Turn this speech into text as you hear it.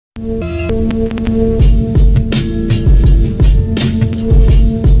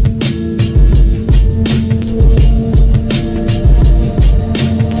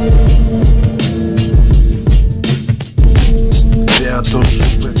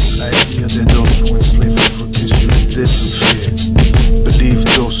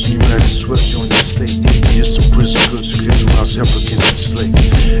Africans enslaved.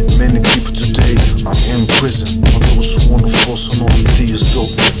 Many people today are in prison. All those who want to force on all of these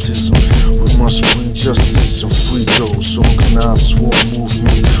dogmatism. We must bring justice and free those. Organized war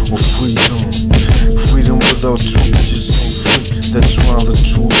movement or freedom. Freedom without truth just ain't free. That's why the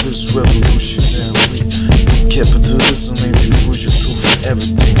truth is revolutionary. Capitalism ain't the crucial tool for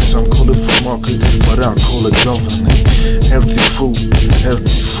everything. Some call it free market, but I call it governing. Healthy food.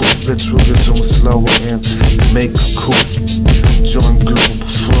 Let's work it on slower and make a coup. Join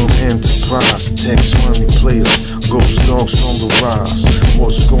Globalfirm enterprise. Tax money players, GhostDogz on the rise.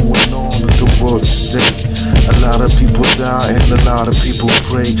 What's going on in the world today? A lot of people die and a lot of people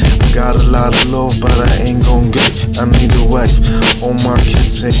pray. I got a lot of love, but I ain't gon' get. I need a wife. All my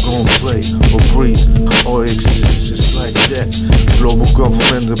kids ain't gon' play or breathe or exist. It's like that. Global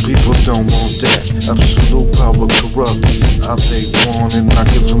government, the people don't want that. Absolute power corrupts. I they want it, not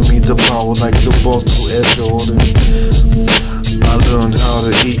giving me the power like the ball to Air Jordan. I learned how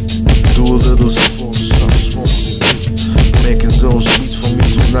to eat, do a little sports, stop smoking weed, making those beats for me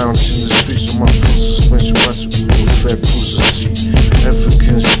to lounge in the streets on my full suspension bicycle with fat cruiser seat.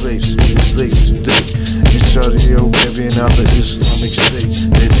 African slaves, enslaved today in Saudi Arabia and other Islamic states.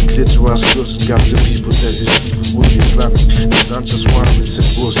 They declare to us girls and got the people that deceive us with Islamic. Cause I'm just one with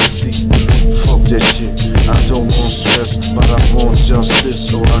supposed to see. Fuck that shit, I don't want stress, but I want justice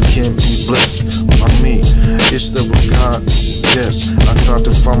so I can be blessed. I mean, it's the God. Yes, I try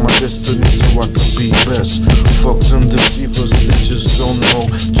to find my destiny so I can be best. Fuck them deceivers, they just don't know.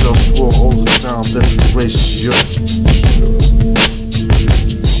 JustWar all the time, that's the ratio.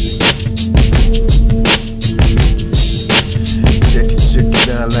 Check it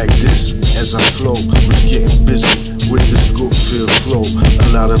out like this as I flow. Was getting busy with this good feel flow.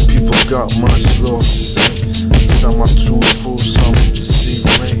 A lot of people got much love to say. Some are truthful, some deceive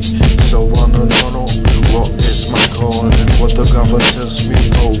me. So I don't know what is my calling. What the government tells me,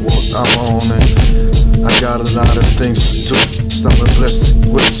 know what I'm on it. I got a lot of things to do. Stopping plastic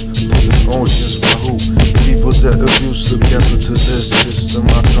waste, putting oceans by who? People that abuse the capitalist system.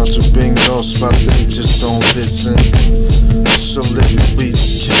 I try to bring those, but they just don't listen. So let me be the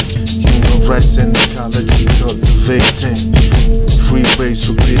king. Human rights and ecology, cultivating. Free ways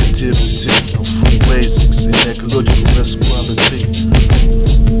for creativity, no free basics in ecological best quality.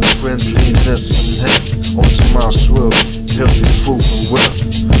 Friendliness and health onto my swirl. Healthy food and wealth.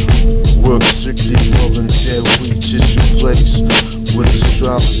 Work strictly voluntary, just your place with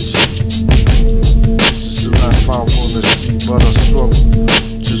astrology. This is the life I wanna see, but I struggle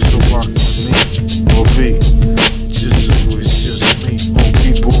just so I can meet or be. Just so it's just me. All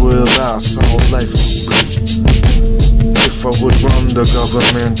people realize how life could be. If I would run the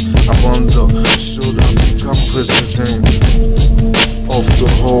government, I wonder, should I become president of the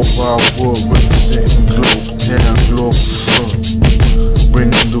whole wide world, representing Globalfirm,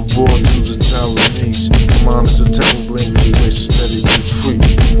 bringing the war to the Taiwanese. Mine is a terrible English, let it be free.